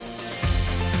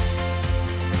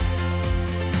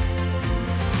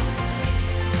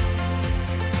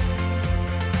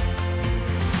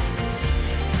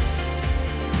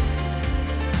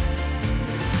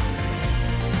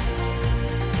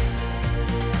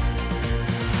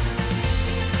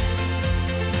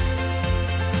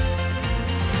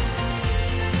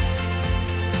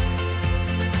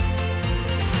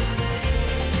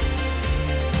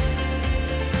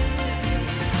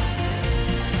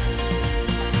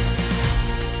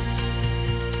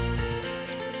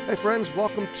Hey friends,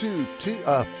 welcome to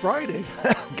Friday.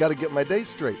 Got to get my day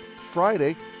straight.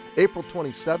 Friday, April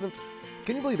 27th.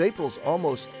 Can you believe April's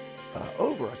almost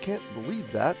over? I can't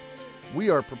believe that. We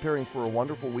are preparing for a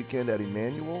wonderful weekend at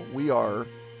Emmanuel. We are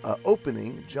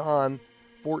opening John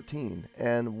 14.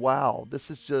 And wow,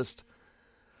 this is just,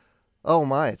 oh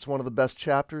my, it's one of the best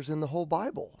chapters in the whole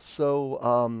Bible.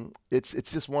 So it's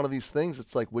just one of these things.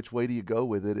 It's like, which way do you go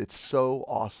with it? It's so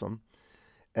awesome.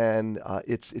 And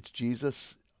it's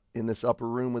Jesus in this upper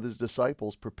room with his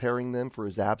disciples, preparing them for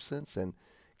his absence and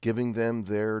giving them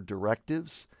their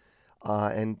directives,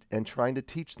 and trying to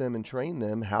teach them and train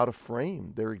them how to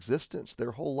frame their existence,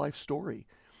 their whole life story.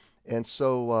 And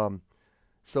so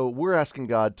we're asking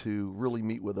God to really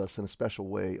meet with us in a special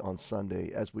way on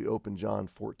Sunday as we open John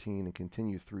 14 and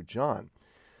continue through John.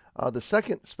 The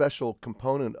second special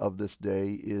component of this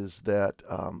day is that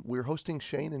we're hosting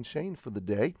Shane and Shane for the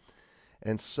day.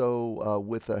 And so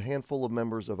with a handful of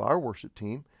members of our worship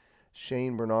team,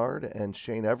 Shane Bernard and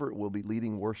Shane Everett will be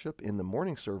leading worship in the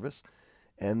morning service,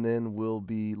 and then we'll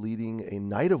be leading a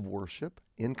night of worship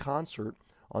in concert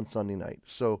on Sunday night.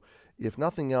 So if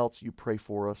nothing else, you pray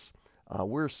for us.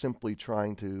 We're simply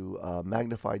trying to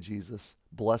magnify Jesus,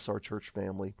 bless our church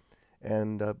family,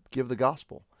 and give the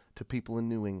gospel to people in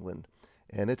New England.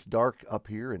 And it's dark up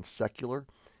here and secular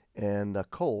and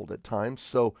cold at times.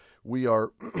 So we're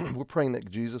praying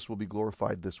that Jesus will be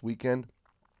glorified this weekend,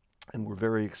 and we're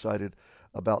very excited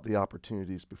about the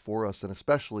opportunities before us, and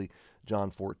especially John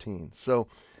 14. So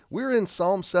we're in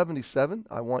Psalm 77.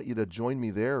 I want you to join me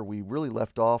there. We really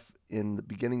left off in the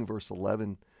beginning, verse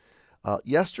 11.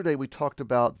 Yesterday we talked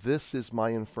about this is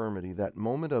my infirmity, that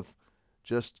moment of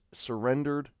just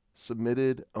surrendered,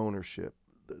 submitted ownership.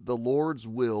 The Lord's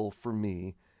will for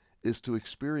me is to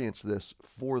experience this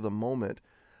for the moment.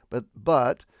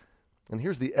 But, and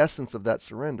here's the essence of that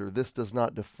surrender, this does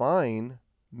not define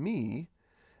me,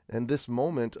 and this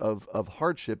moment of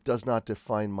hardship does not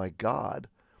define my God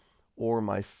or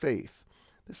my faith.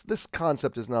 This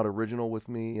concept is not original with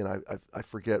me, and I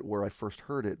forget where I first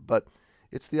heard it, but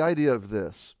it's the idea of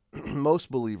this.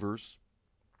 Most believers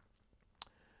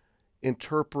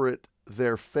interpret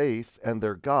their faith and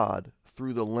their God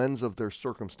through the lens of their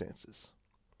circumstances.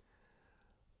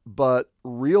 But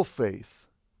real faith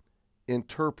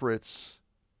interprets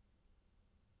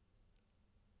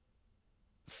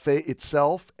faith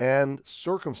itself and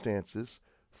circumstances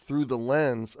through the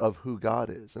lens of who God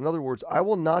is. In other words, I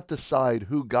will not decide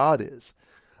who God is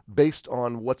based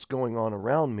on what's going on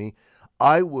around me.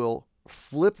 I will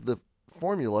flip the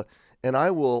formula and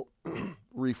I will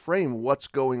reframe what's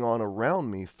going on around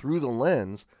me through the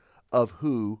lens of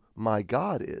who my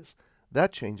God is.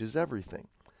 That changes everything.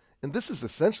 And this is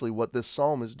essentially what this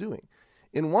psalm is doing.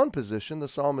 In one position, the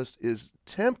psalmist is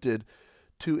tempted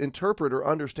to interpret or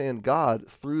understand God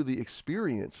through the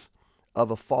experience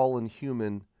of a fallen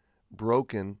human,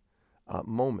 broken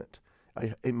moment,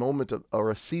 a moment of, or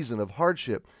a season of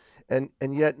hardship. And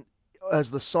yet,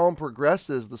 as the psalm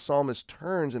progresses, the psalmist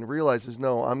turns and realizes,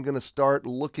 no, I'm going to start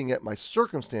looking at my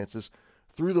circumstances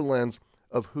through the lens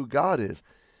of who God is.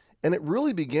 And it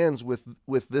really begins with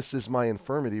this is my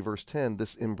infirmity, verse 10,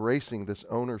 this embracing, this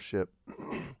ownership.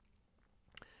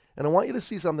 And I want you to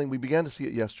see something. We began to see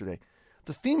it yesterday.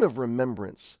 The theme of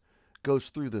remembrance goes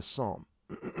through this psalm.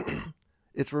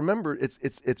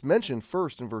 It's mentioned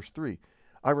first in verse 3.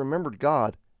 I remembered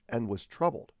God and was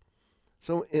troubled.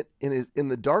 So in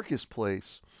the darkest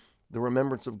place, the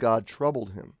remembrance of God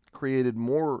troubled him, created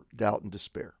more doubt and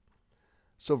despair.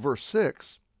 So verse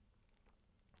 6,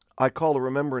 I call to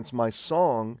remembrance my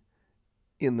song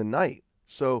in the night.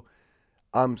 So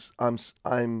I'm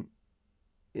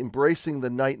embracing the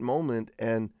night moment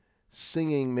and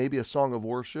singing maybe a song of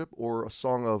worship or a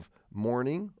song of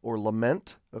mourning or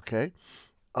lament. Okay,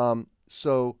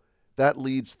 so that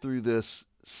leads through this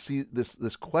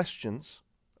questions.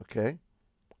 Okay,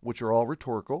 which are all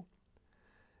rhetorical.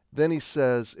 Then he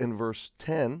says in verse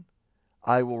 10,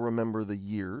 I will remember the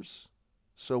years.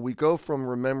 So we go from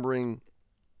remembering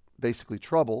basically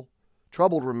troubled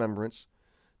remembrance,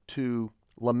 to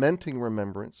lamenting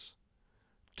remembrance,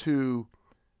 to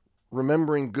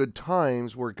remembering good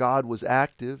times where God was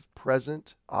active,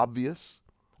 present, obvious.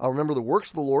 I'll remember the works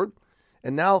of the Lord.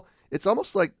 And now it's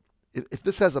almost like if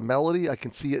this has a melody, I can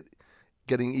see it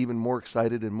getting even more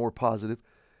excited and more positive.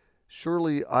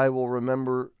 Surely I will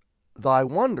remember thy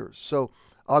wonders. So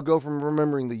I'll go from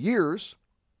remembering the years,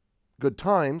 good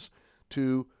times,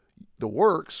 to the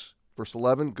works, verse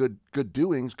 11, good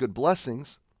doings, good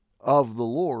blessings of the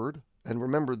Lord. And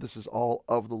remember, this is all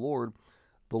of the Lord,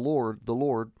 the Lord, the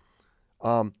Lord.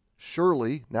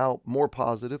 Surely, now more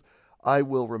positive, I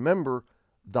will remember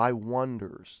thy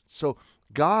wonders. So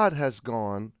God has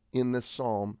gone in this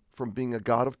psalm from being a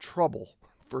God of trouble,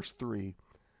 verse 3,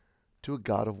 to a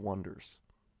God of wonders.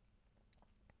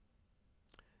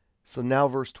 So now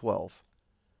verse 12,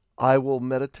 I will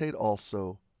meditate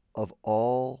also of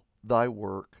all thy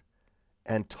work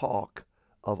and talk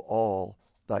of all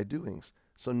thy doings.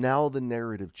 So now the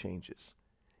narrative changes.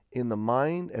 In the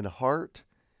mind and heart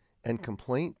and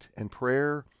complaint and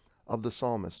prayer of the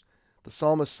psalmist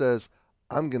says,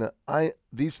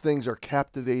 these things are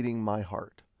captivating my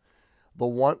heart. The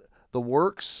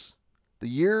works, the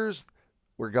years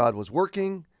where God was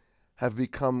working have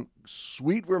become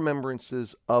sweet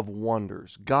remembrances of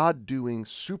wonders. God doing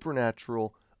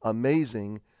supernatural,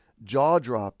 amazing,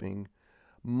 jaw-dropping,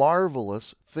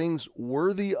 marvelous things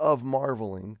worthy of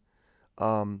marveling,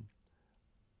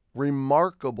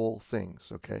 remarkable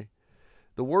things, okay?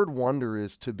 The word wonder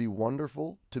is to be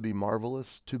wonderful, to be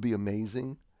marvelous, to be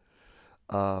amazing,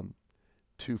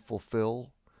 to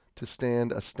fulfill, to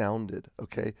stand astounded,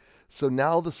 okay? So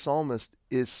now the psalmist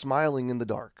is smiling in the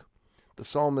dark. The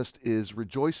psalmist is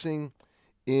rejoicing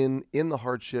in the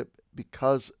hardship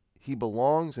because he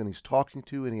belongs and he's talking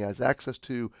to and he has access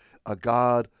to a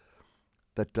God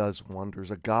that does wonders,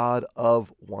 a God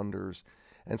of wonders.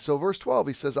 And so verse 12,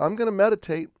 he says, I'm going to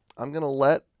meditate. I'm going to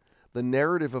let the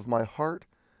narrative of my heart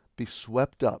be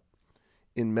swept up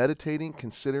in meditating,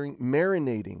 considering,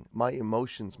 marinating my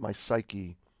emotions, my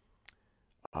psyche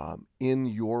in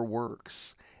your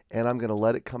works. And I'm going to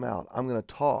let it come out. I'm going to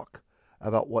talk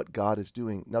about what God is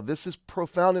doing. Now, this is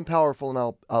profound and powerful,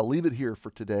 and I'll leave it here for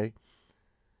today.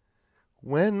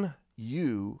 When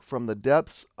you, from the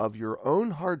depths of your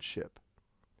own hardship,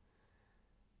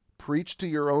 preach to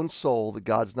your own soul that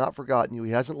God's not forgotten you,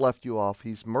 He hasn't left you off,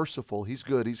 He's merciful, He's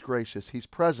good, He's gracious, He's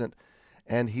present,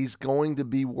 and He's going to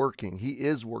be working. He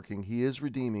is working, He is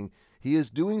redeeming, He is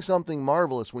doing something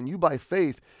marvelous. When you, by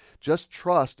faith, just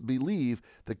trust, believe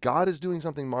that God is doing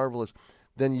something marvelous,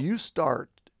 then you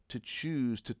start to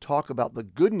choose to talk about the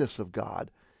goodness of God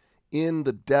in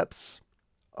the depths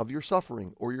of your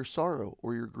suffering or your sorrow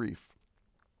or your grief.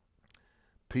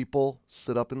 People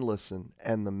sit up and listen,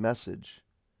 and the message,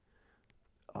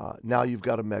 now you've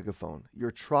got a megaphone.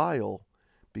 Your trial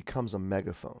becomes a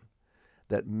megaphone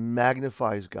that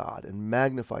magnifies God and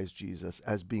magnifies Jesus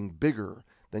as being bigger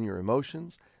than your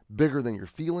emotions, bigger than your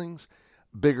feelings,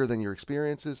 bigger than your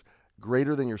experiences,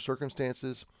 greater than your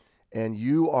circumstances. And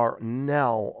you are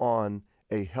now on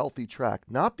a healthy track,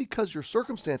 not because your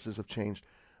circumstances have changed,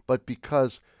 but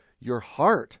because your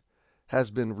heart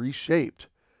has been reshaped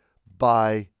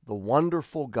by the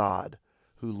wonderful God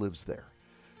who lives there.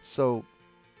 So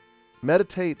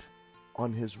meditate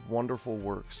on His wonderful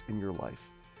works in your life.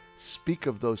 Speak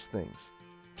of those things.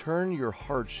 Turn your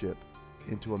hardship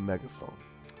into a megaphone,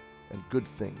 and good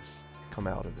things come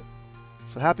out of it.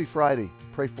 So happy Friday.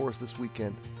 Pray for us this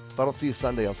weekend. If I don't see you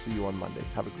Sunday, I'll see you on Monday.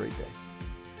 Have a great day.